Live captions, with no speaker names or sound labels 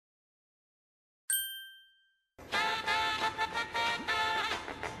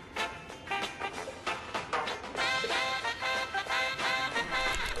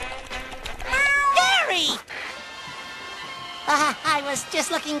was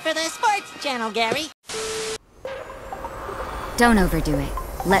just looking for the sports channel, Gary. Don't overdo it.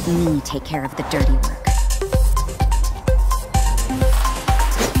 Let me take care of the dirty work.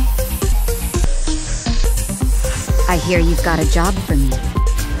 I hear you've got a job for me.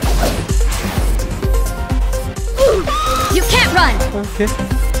 You can't run! Okay.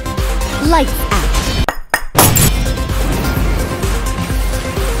 Lights out.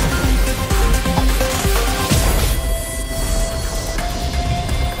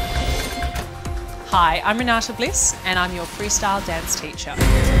 Hi, I'm Renata Bliss and I'm your freestyle dance teacher.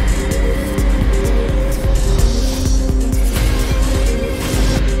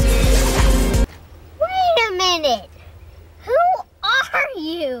 Wait a minute! Who are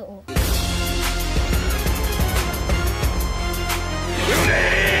you?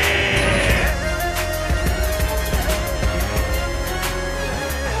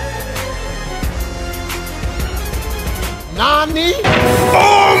 Nani?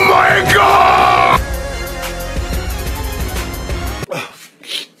 Oh my god!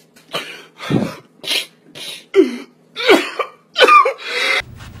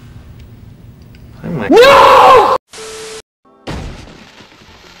 No!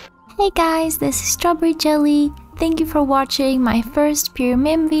 Hey guys, this is Strawberry Jelly. Thank you for watching my first pure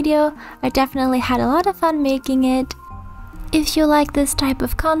meme video. I definitely had a lot of fun making it. If you like this type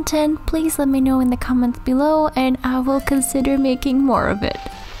of content, please let me know in the comments below and I will consider making more of it.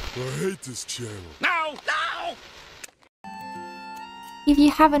 I hate this channel. No! No! If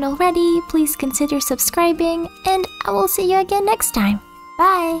you haven't already, please consider subscribing and I will see you again next time.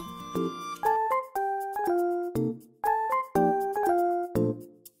 Bye!